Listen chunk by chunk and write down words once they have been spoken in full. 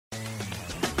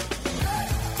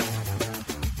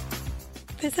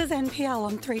This is NPL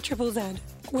on 3ZZZ,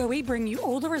 where we bring you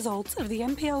all the results of the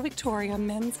NPL Victoria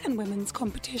men's and women's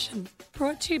competition.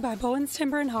 Brought to you by Bowen's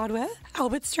Timber and Hardware,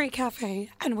 Albert Street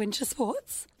Cafe and Winter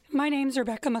Sports. My name's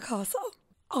Rebecca McArthur.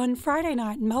 On Friday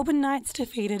night, Melbourne Knights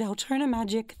defeated Altona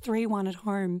Magic 3-1 at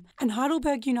home, and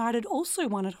Heidelberg United also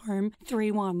won at home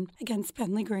 3-1 against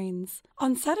Bentley Greens.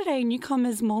 On Saturday,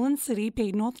 newcomers Moreland City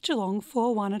beat North Geelong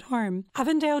 4-1 at home.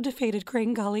 Avondale defeated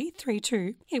Green Gully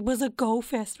 3-2. It was a goal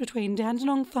fest between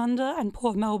Dandenong Thunder and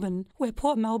Port Melbourne, where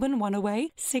Port Melbourne won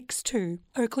away 6-2.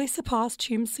 Oakley surpassed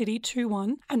Hume City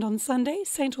 2-1, and on Sunday,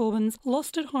 St Albans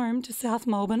lost at home to South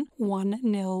Melbourne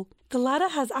 1-0. The ladder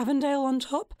has Avondale on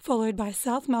top, followed by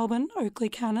South Melbourne, Oakley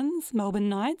Cannons, Melbourne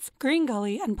Knights, Green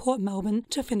Gully and Port Melbourne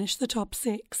to finish the top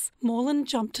 6. Moreland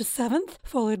jumped to 7th,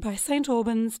 followed by St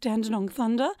Albans, Dandenong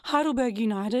Thunder, Heidelberg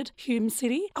United, Hume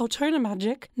City, Altona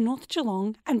Magic, North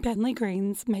Geelong and Bentley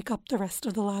Greens make up the rest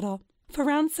of the ladder. For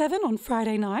round 7 on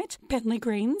Friday night, Bentley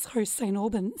Greens host St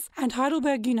Albans and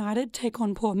Heidelberg United take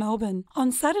on Port Melbourne.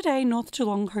 On Saturday, North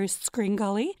Geelong hosts Green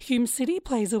Gully, Hume City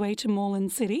plays away to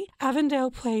Moreland City,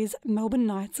 Avondale plays Melbourne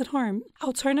Knights at home,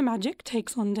 Altona Magic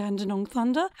takes on Dandenong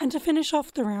Thunder, and to finish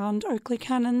off the round, Oakley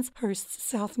Cannons hosts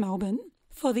South Melbourne.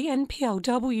 For the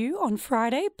NPLW, on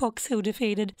Friday, Box Hill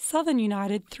defeated Southern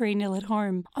United 3-0 at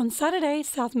home. On Saturday,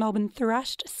 South Melbourne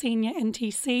thrashed Senior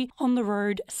NTC on the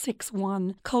road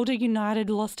 6-1. Calder United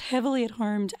lost heavily at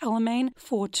home to Alamein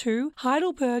 4-2.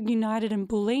 Heidelberg United and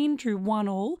Bulleen drew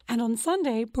 1-1. And on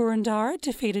Sunday, Boroondara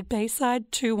defeated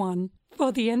Bayside 2-1.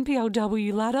 For the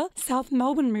NPLW ladder, South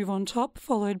Melbourne move on top,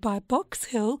 followed by Box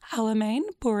Hill, Alamein,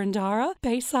 Boroondara,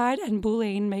 Bayside and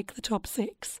Bulleen make the top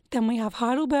 6. Then we have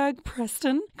Heidelberg,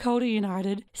 Preston, Calder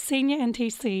United, Senior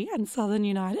NTC and Southern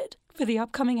United. For the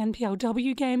upcoming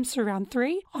NPLW games for round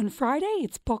 3, on Friday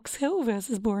it's Box Hill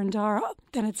versus Boroondara,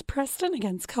 then it's Preston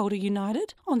against Calder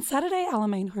United. On Saturday,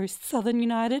 Alamein hosts Southern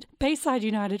United, Bayside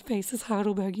United faces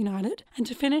Heidelberg United, and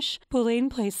to finish, Bulleen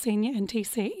plays Senior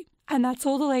NTC. And that's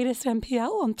all the latest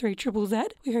NPL on 3ZZZ.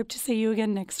 We hope to see you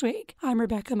again next week. I'm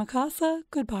Rebecca McArthur.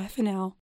 Goodbye for now.